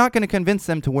 You're not going to convince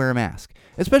them to wear a mask,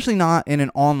 especially not in an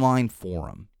online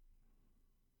forum.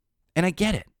 And I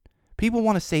get it. People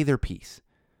want to say their piece.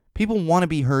 People want to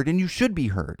be heard, and you should be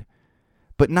heard,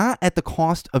 but not at the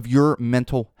cost of your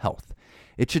mental health.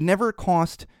 It should never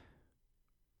cost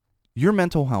your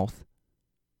mental health,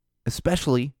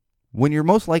 especially when you're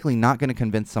most likely not going to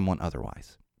convince someone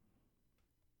otherwise.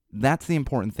 That's the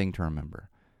important thing to remember.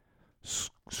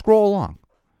 Scroll along.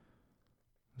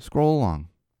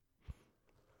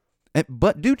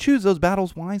 But do choose those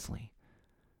battles wisely.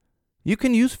 You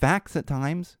can use facts at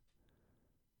times,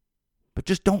 but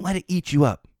just don't let it eat you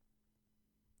up.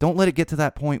 Don't let it get to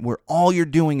that point where all you're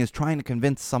doing is trying to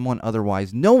convince someone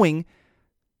otherwise, knowing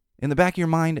in the back of your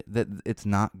mind that it's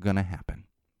not going to happen.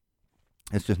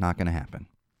 It's just not going to happen.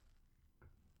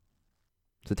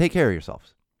 So take care of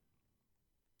yourselves,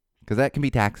 because that can be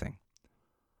taxing.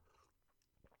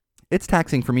 It's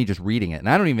taxing for me just reading it, and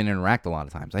I don't even interact a lot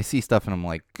of times. I see stuff and I'm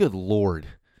like, good Lord.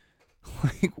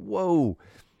 Like, whoa.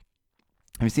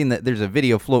 Have you seen that? There's a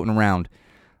video floating around.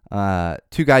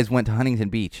 2 guys went to Huntington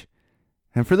Beach.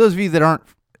 And for those of you that aren't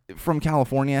from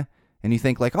California and you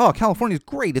think like, oh, California's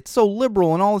great, it's so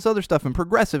liberal and all this other stuff and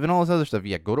progressive and all this other stuff.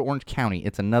 Yeah, go to Orange County.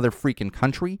 It's another freaking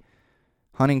country.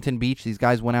 Huntington Beach, these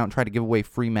guys went out and tried to give away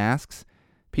free masks.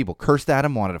 People cursed at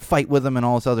them, wanted to fight with them and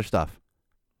all this other stuff.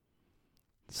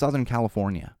 Southern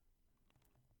California.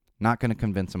 Not going to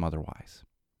convince them otherwise.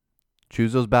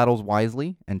 Choose those battles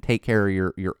wisely and take care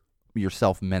of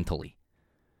yourself mentally.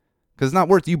 Because it's not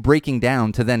worth you breaking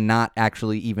down to then not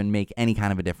actually even make any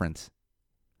kind of a difference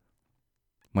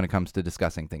when it comes to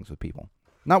discussing things with people.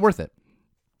 Not worth it.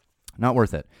 Not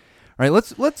worth it. All right,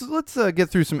 let's get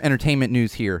through some entertainment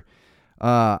news here.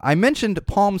 I mentioned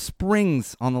Palm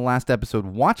Springs on the last episode.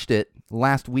 Watched it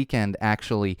last weekend,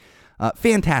 actually.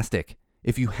 Fantastic.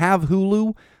 If you have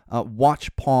Hulu,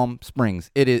 watch Palm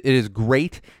Springs. It is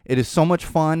great. It is so much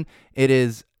fun.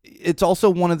 It's also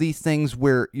one of these things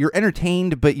where you're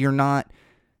entertained, but you're not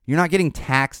getting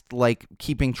taxed like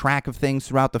keeping track of things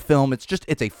throughout the film.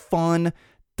 It's a fun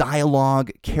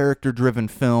dialogue, character-driven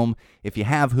film. If you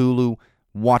have Hulu,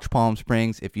 watch Palm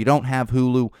Springs. If you don't have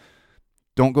Hulu,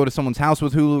 don't go to someone's house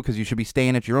with Hulu because you should be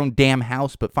staying at your own damn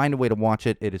house, but find a way to watch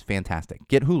it. It is fantastic.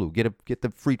 Get Hulu. Get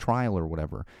the free trial or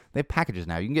whatever. They have packages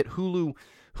now. You can get Hulu,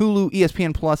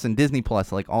 ESPN Plus, and Disney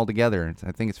Plus like all together.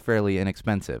 I think it's fairly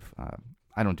inexpensive.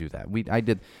 I don't do that.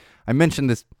 I mentioned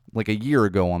this like a year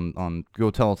ago on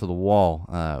Go Tell It to the Wall.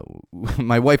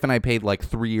 My wife and I paid like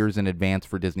 3 years in advance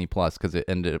for Disney Plus because it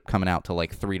ended up coming out to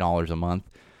like $3 a month.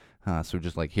 So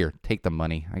just like, here, take the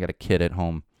money. I got a kid at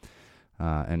home.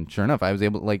 And sure enough, I was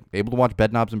able to watch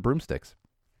Bedknobs and Broomsticks.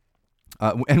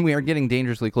 And we are getting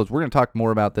dangerously close. We're going to talk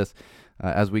more about this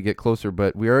as we get closer,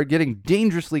 but we are getting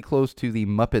dangerously close to the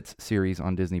Muppets series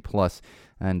on Disney Plus,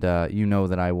 and you know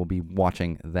that I will be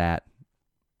watching that,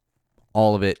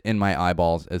 all of it in my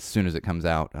eyeballs as soon as it comes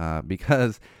out,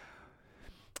 because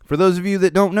for those of you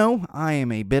that don't know, I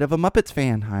am a bit of a Muppets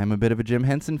fan. I am a bit of a Jim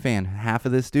Henson fan. Half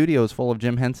of this studio is full of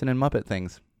Jim Henson and Muppet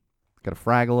things. Got a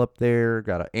Fraggle up there,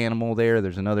 got an animal there,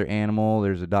 there's another animal,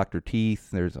 there's a Dr.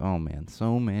 Teeth, there's, oh man,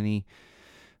 so many,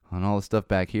 and all the stuff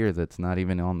back here that's not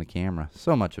even on the camera.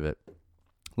 So much of it.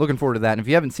 Looking forward to that. And if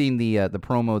you haven't seen the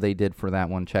promo they did for that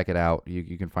one, check it out.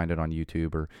 You can find it on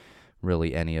YouTube or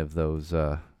really any of those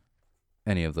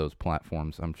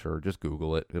platforms, I'm sure. Just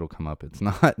Google it. It'll come up. It's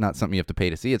not something you have to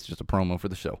pay to see. It's just a promo for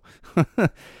the show.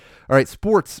 All right,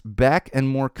 sports back and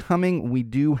more coming. We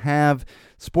do have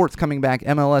sports coming back.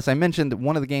 MLS, I mentioned that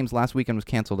one of the games last weekend was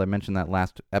canceled. I mentioned that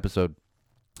last episode.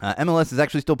 MLS is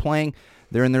actually still playing.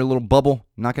 They're in their little bubble.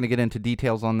 I'm not going to get into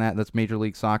details on that. That's Major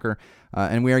League Soccer.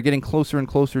 And we are getting closer and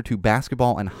closer to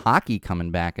basketball and hockey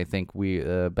coming back. I think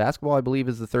basketball, I believe,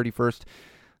 is the 31st.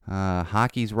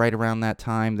 Hockey's right around that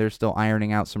time. They're still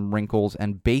ironing out some wrinkles.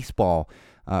 And baseball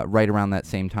right around that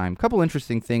same time. Couple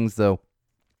interesting things, though.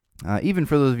 Even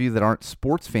for those of you that aren't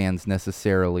sports fans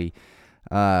necessarily,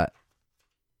 there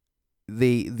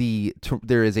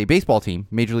is a baseball team,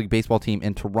 Major League Baseball team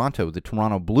in Toronto, the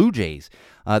Toronto Blue Jays.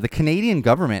 The Canadian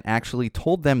government actually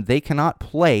told them they cannot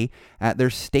play at their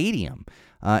stadium.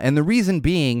 And the reason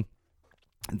being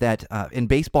that in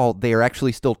baseball, they're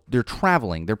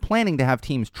traveling. They're planning to have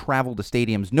teams travel to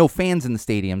stadiums. No fans in the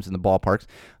stadiums, in the ballparks,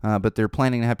 but they're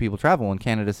planning to have people travel. And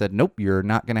Canada said, nope, you're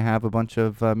not going to have a bunch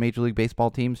of Major League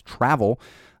Baseball teams travel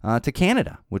to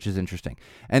Canada, which is interesting.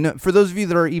 And for those of you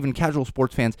that are even casual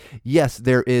sports fans, yes,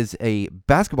 there is a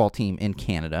basketball team in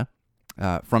Canada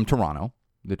from Toronto,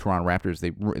 the Toronto Raptors,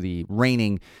 the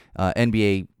reigning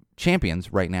NBA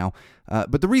champions right now.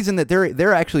 But the reason that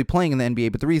they're actually playing in the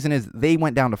NBA, but the reason is they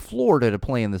went down to Florida to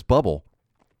play in this bubble.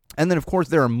 And then, of course,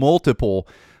 there are multiple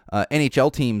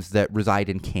NHL teams that reside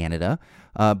in Canada.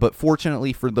 But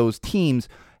fortunately for those teams,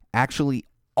 actually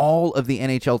all of the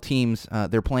NHL teams,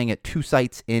 they're playing at 2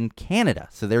 sites in Canada.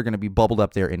 So they're going to be bubbled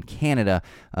up there in Canada.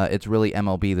 It's really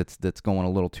MLB that's going a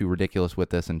little too ridiculous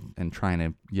with this and trying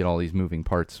to get all these moving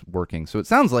parts working. So it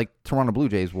sounds like Toronto Blue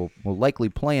Jays will likely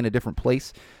play in a different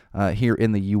place here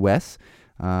in the U.S.,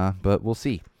 but we'll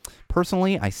see.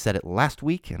 Personally, I said it last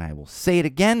week, and I will say it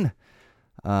again.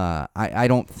 I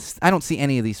don't see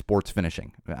any of these sports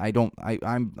finishing.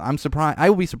 I'm surprised. I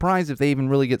will be surprised if they even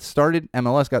really get started.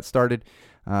 MLS got started.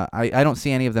 I don't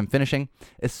see any of them finishing,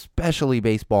 especially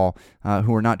baseball,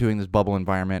 who are not doing this bubble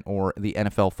environment, or the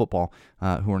NFL football,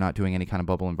 who are not doing any kind of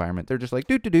bubble environment. They're just like,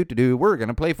 we're going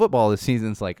to play football this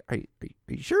season. It's like, are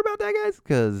you sure about that, guys?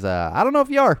 Because I don't know if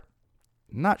you are.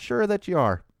 Not sure that you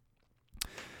are.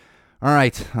 All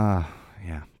right.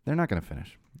 Yeah, they're not going to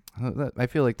finish. I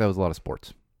feel like that was a lot of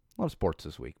sports. A lot of sports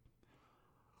this week.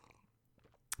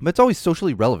 But it's always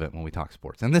socially relevant when we talk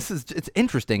sports. And it's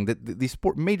interesting that these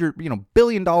major,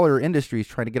 billion-dollar industries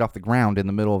try to get off the ground in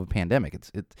the middle of a pandemic.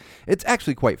 It's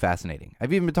actually quite fascinating.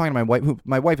 I've even been talking to my wife,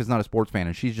 my wife is not a sports fan,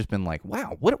 and she's just been like,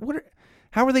 wow,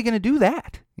 how are they going to do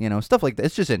that? Stuff like that.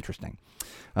 It's just interesting.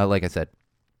 Like I said.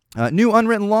 New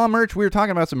Unwritten Law merch. We were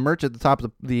talking about some merch at the top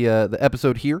of the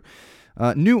episode here.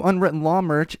 New Unwritten Law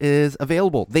merch is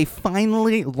available. They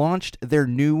finally launched their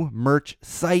new merch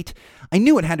site. I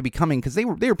knew it had to be coming because they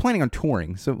were planning on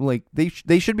touring. So like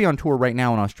they should be on tour right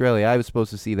now in Australia. I was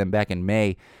supposed to see them back in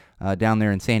May down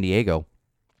there in San Diego.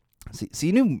 So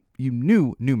you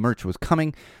knew new merch was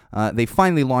coming. They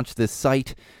finally launched this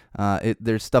site.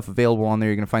 There's stuff available on there.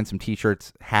 You're going to find some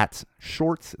t-shirts, hats,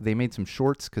 shorts. They made some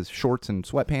shorts because shorts and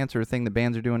sweatpants are a thing the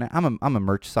bands are doing. I'm a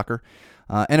merch sucker.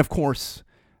 And of course,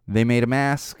 they made a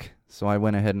mask. So I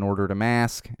went ahead and ordered a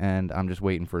mask, and I'm just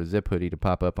waiting for a Zip hoodie to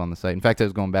pop up on the site. In fact, I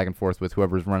was going back and forth with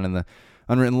whoever's running the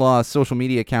Unwritten Law social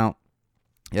media account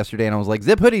yesterday, and I was like,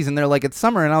 Zip hoodies, and they're like, it's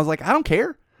summer, and I was like, I don't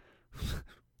care.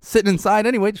 Sitting inside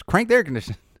anyway, just crank the air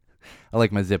conditioning. I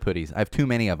like my Zip hoodies. I have too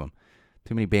many of them.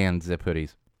 Too many band Zip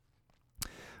hoodies.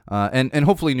 And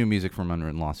hopefully new music from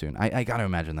Unwritten Law soon. I got to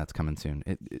imagine that's coming soon.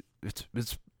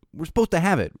 It's we're supposed to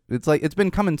have it. It's like it's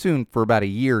been coming soon for about a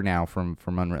year now from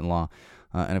Unwritten Law.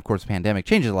 And of course, the pandemic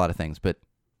changes a lot of things. But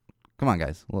come on,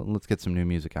 guys, let's get some new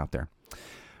music out there.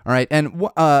 All right, and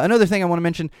another thing I want to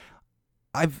mention,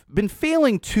 I've been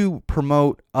failing to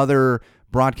promote other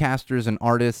broadcasters and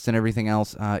artists and everything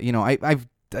else. I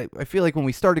feel like when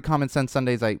we started Common Sense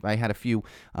Sundays, I had a few,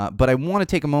 but I want to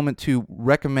take a moment to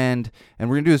recommend, and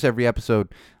we're going to do this every episode,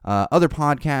 other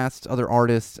podcasts, other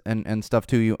artists, and stuff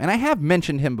to you. And I have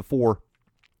mentioned him before.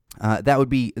 That would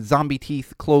be Zombie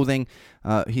Teeth Clothing.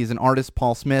 He's an artist,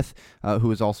 Paul Smith,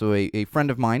 who is also a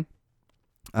friend of mine.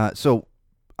 So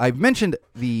I've mentioned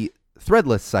the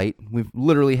Threadless site. We've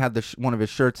literally had one of his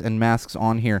shirts and masks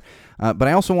on here. But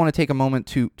I also want to take a moment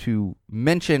to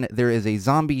mention there is a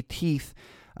Zombie Teeth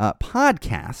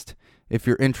podcast, if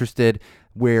you're interested,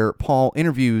 where Paul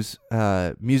interviews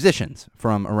musicians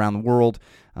from around the world.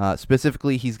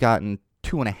 Specifically, he's gotten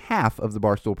 2.5 of the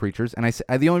Barstool Preachers, and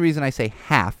the only reason I say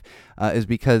half is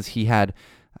because he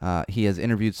has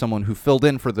interviewed someone who filled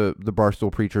in for the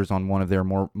Barstool Preachers on one of their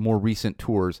more recent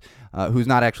tours, who's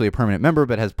not actually a permanent member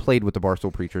but has played with the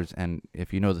Barstool Preachers. And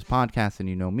if you know this podcast and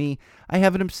you know me, I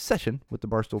have an obsession with the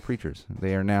Barstool Preachers.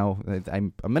 They are now.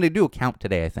 I'm going to do a count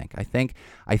today. I think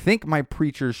my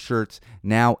Preachers shirts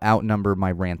now outnumber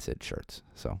my Rancid shirts.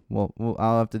 So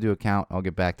I'll have to do a count. I'll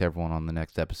get back to everyone on the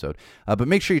next episode. But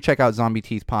make sure you check out Zombie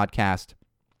Teeth podcast.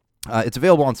 It's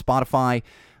available on Spotify.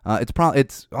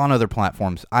 It's on other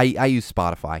platforms. I use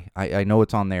Spotify. I know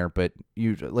it's on there, but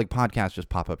like podcasts just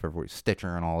pop up everywhere.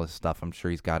 Stitcher and all this stuff. I'm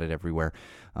sure he's got it everywhere.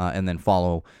 And then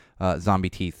follow Zombie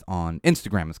Teeth on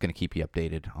Instagram. It's going to keep you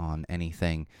updated on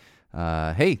anything.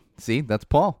 Hey, see, that's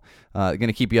Paul. Going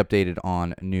to keep you updated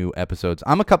on new episodes.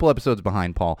 I'm a couple episodes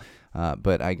behind Paul,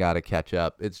 but I got to catch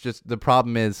up. It's just the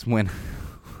problem is when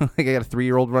like I got a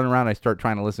 3-year-old running around, I start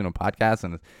trying to listen to a podcast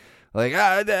and like,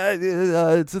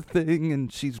 it's a thing,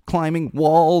 and she's climbing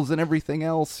walls and everything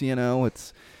else,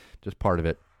 it's just part of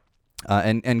it.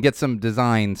 And get some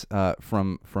designs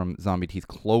from Zombie Teeth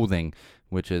Clothing,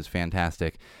 which is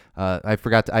fantastic. I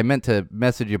meant to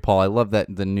message you, Paul. I love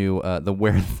that the new the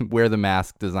wear the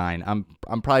mask design. I'm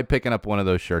probably picking up one of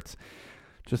those shirts.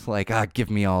 Just like, give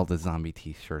me all the Zombie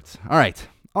Teeth shirts. All right.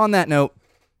 On that note,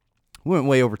 we went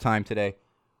way over time today.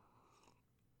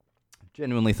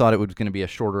 Genuinely thought it was going to be a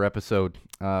shorter episode.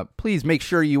 Please make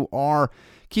sure you are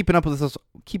keeping up with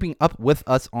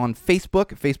us on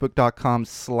Facebook,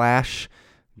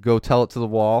 facebook.com/go tell it to the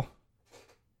wall.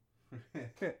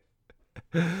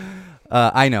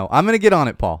 I know. I'm going to get on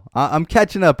it, Paul. I'm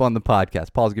catching up on the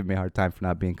podcast. Paul's giving me a hard time for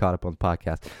not being caught up on the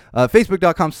podcast.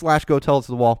 Facebook.com/go tell it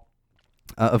to the wall.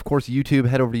 Of course, YouTube.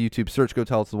 Head over to YouTube, search Go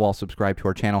Tell It to the Wall, subscribe to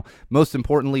our channel. Most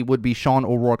importantly would be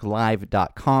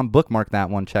SeanO'RourkeLive.com. Bookmark that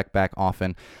one, check back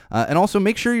often. And also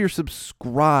make sure you're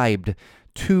subscribed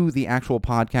to the actual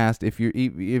podcast. If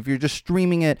you're just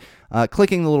streaming it,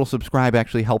 clicking the little subscribe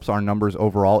actually helps our numbers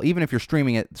overall. Even if you're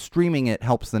streaming it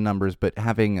helps the numbers, but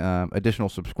having additional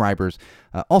subscribers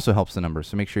also helps the numbers.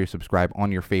 So make sure you subscribe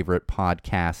on your favorite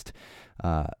podcast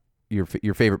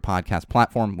your favorite podcast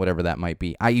platform, whatever that might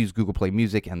be. I use Google Play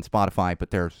Music and Spotify,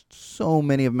 but there's so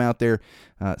many of them out there,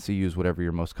 so use whatever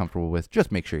you're most comfortable with.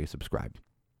 Just make sure you subscribe.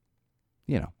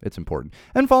 It's important.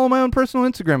 And follow my own personal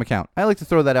Instagram account. I like to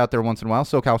throw that out there once in a while.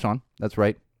 SoCal Sean, that's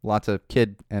right. Lots of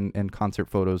kid and concert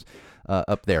photos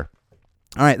up there.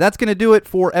 All right, that's going to do it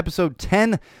for episode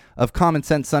 10 of Common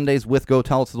Sense Sundays with Go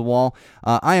Tell It to the Wall.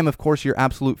 I am, of course, your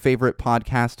absolute favorite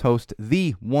podcast host,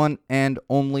 the one and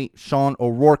only Sean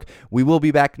O'Rourke. We will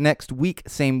be back next week,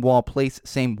 same wall place,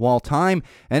 same wall time.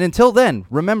 And until then,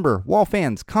 remember, wall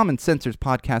fans, Common Sensors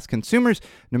podcast consumers,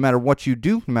 no matter what you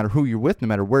do, no matter who you're with, no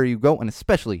matter where you go, and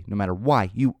especially no matter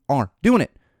why you are doing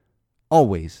it,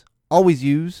 always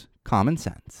use common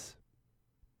sense.